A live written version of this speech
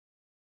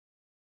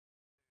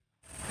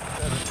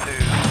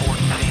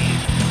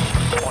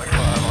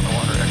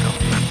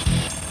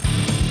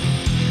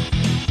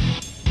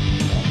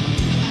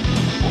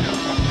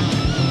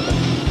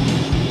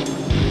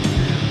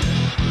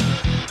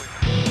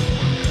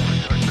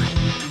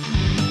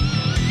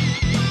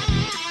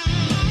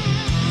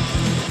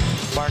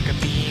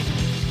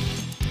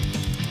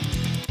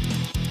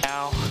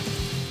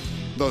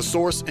The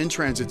source and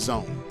transit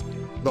zone,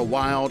 the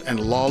wild and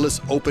lawless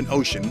open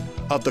ocean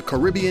of the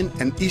Caribbean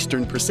and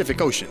Eastern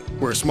Pacific Ocean,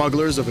 where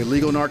smugglers of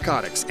illegal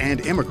narcotics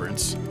and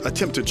immigrants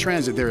attempt to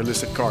transit their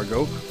illicit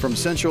cargo from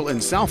Central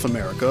and South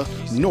America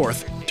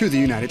north to the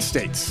United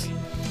States.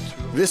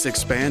 This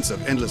expanse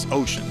of endless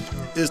ocean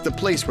is the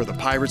place where the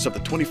pirates of the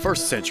 21st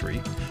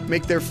century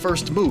make their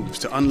first moves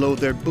to unload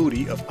their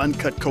booty of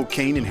uncut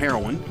cocaine and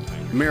heroin,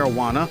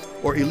 marijuana,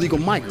 or illegal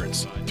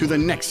migrants to the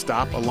next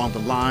stop along the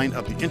line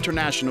of the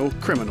international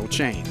criminal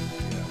chain.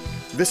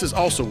 This is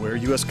also where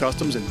U.S.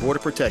 Customs and Border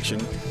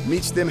Protection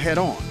meets them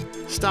head-on,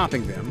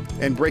 stopping them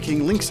and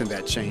breaking links in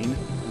that chain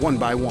one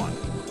by one.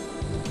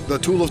 The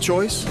tool of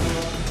choice?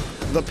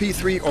 The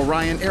P-3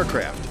 Orion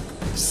aircraft,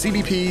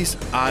 CBP's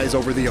eyes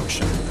over the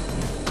ocean.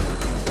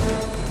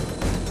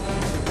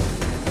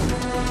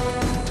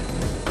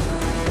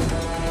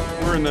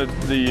 We're in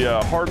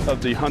the heart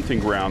of the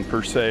hunting ground,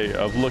 per se,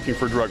 of looking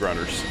for drug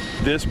runners.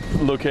 This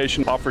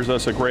location offers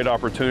us a great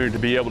opportunity to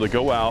be able to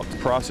go out,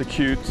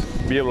 prosecute,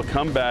 be able to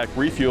come back,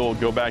 refuel,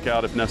 go back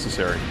out if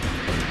necessary.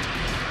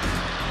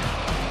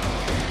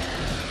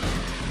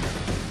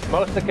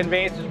 Most of the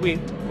conveyances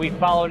we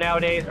follow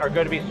nowadays are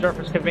going to be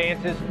surface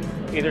conveyances,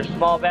 either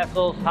small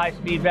vessels,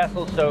 high-speed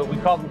vessels, so we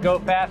call them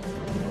go-fast.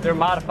 They're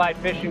modified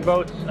fishing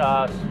boats,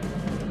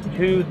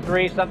 2,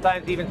 3,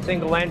 sometimes even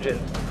single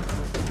engines.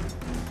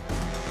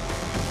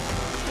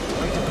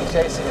 We could be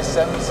chasing a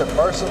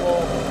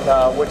semi-submersible,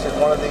 which is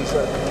one of these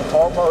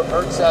all-mode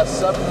earth-SAS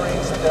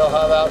submarines that they'll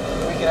have out.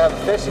 We can have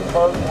a fishing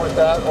boat with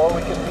that, or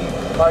we could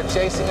be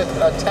chasing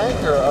a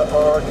tanker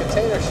or a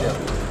container ship.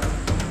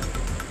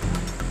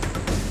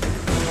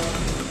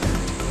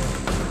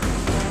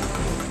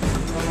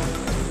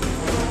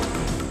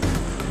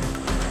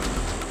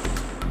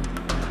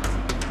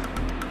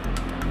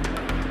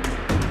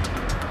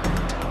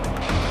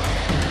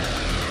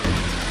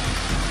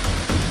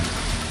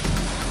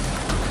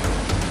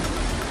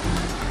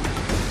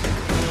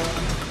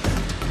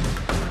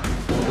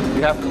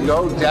 You have to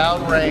go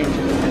downrange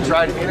and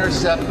try to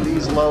intercept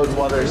these loads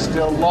while they're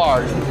still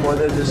large before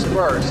they're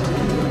dispersed.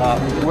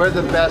 We're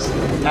the best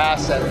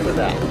asset for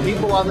that.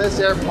 People on this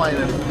airplane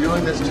have been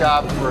doing this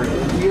job for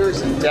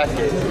years and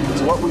decades.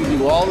 It's what we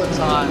do all the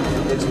time.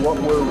 It's what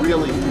we're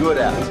really good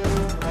at.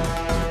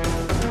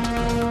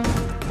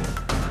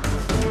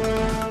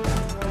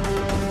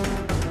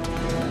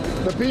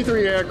 The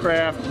P-3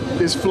 aircraft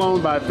is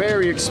flown by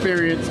very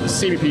experienced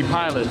CBP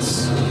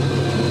pilots.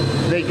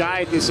 They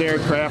guide this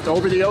aircraft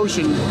over the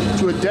ocean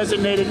to a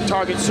designated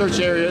target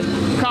search area,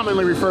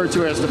 commonly referred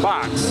to as the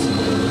box.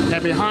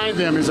 And behind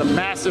them is a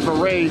massive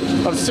array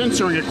of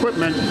sensoring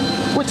equipment,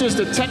 which is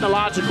the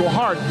technological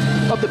heart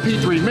of the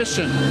P-3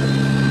 mission.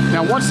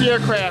 Now, once the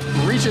aircraft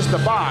reaches the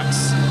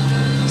box,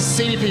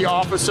 CBP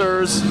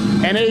officers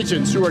and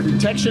agents who are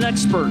detection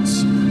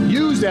experts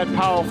use that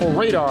powerful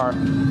radar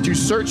to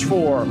search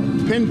for,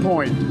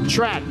 pinpoint,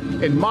 track,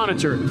 and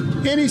monitor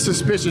any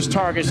suspicious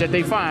targets that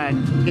they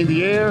find in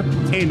the air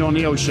and on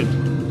the ocean.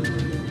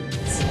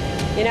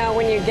 You know,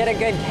 when you get a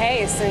good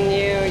case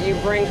and you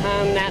bring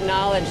home that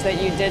knowledge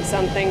that you did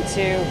something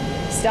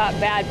to stop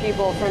bad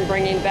people from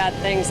bringing bad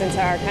things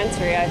into our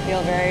country, I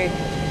feel very,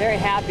 very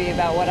happy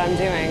about what I'm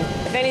doing.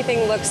 If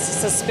anything looks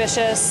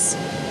suspicious,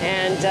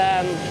 and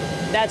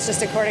that's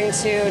just according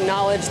to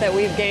knowledge that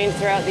we've gained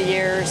throughout the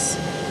years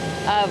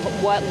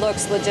of what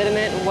looks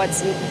legitimate and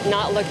what's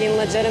not looking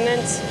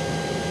legitimate.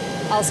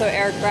 Also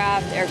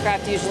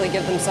aircraft usually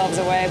give themselves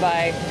away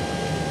by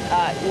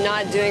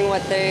not doing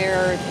what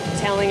they're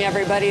telling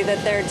everybody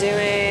that they're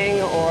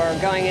doing, or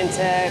going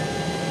into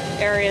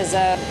areas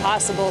of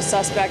possible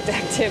suspect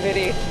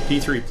activity.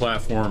 P-3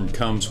 platform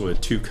comes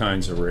with two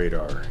kinds of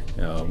radar.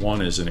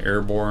 One is an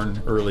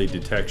airborne early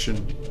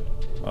detection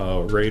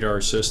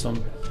radar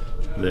system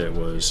that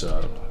was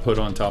put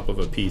on top of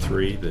a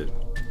P-3 that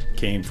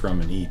came from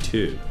an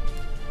E-2.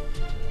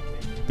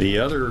 The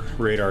other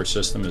radar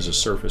system is a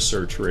surface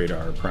search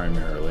radar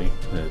primarily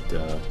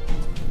that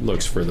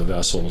looks for the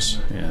vessels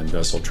and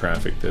vessel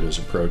traffic that is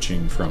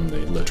approaching from the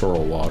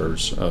littoral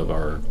waters of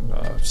our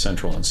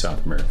Central and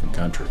South American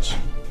countries.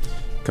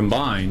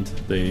 Combined,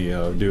 they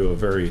do a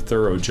very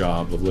thorough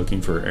job of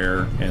looking for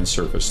air and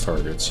surface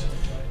targets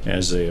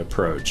as they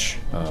approach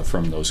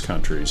from those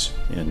countries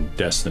and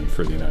destined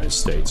for the United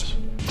States.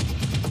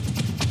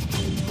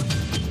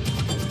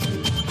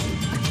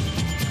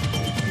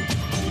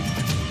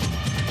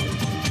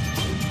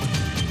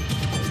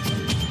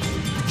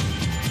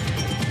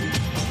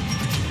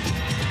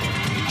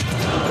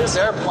 This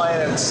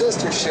airplane and its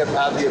sister ship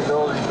have the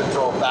ability to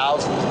patrol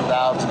thousands and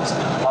thousands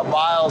of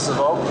miles of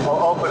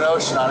open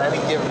ocean on any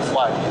given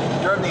flight.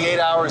 During the 8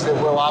 hours that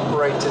we'll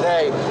operate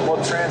today,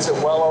 we'll transit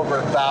well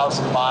over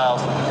 1,000 miles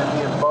and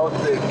be in both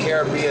the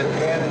Caribbean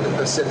and in the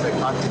Pacific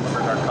hunting for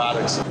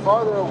narcotics. The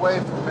farther away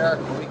from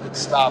America we can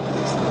stop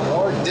these, the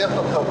more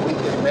difficult we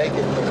can make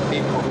it for the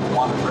people who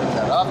want to bring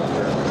that up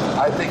here.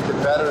 I think the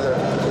better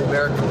the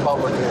American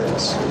public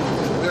is.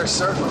 we're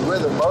certainly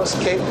the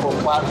most capable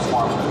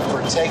platform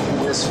for taking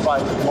this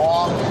fight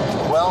long,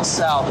 well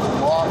south,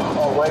 long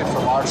away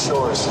from our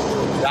shores.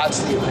 That's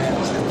the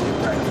advantage that we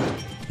bring.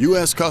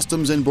 U.S.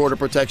 Customs and Border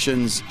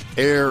Protection's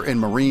Air and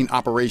Marine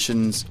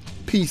Operations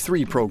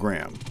P3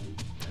 program.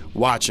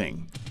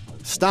 Watching,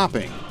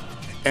 stopping,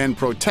 and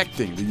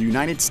protecting the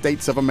United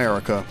States of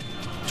America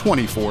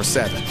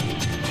 24/7.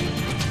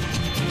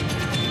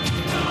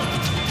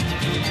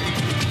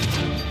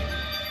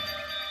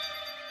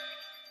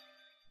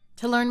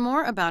 To learn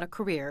more about a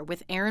career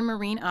with Air and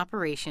Marine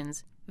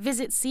Operations,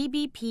 visit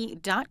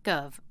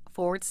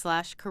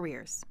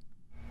cbp.gov/careers.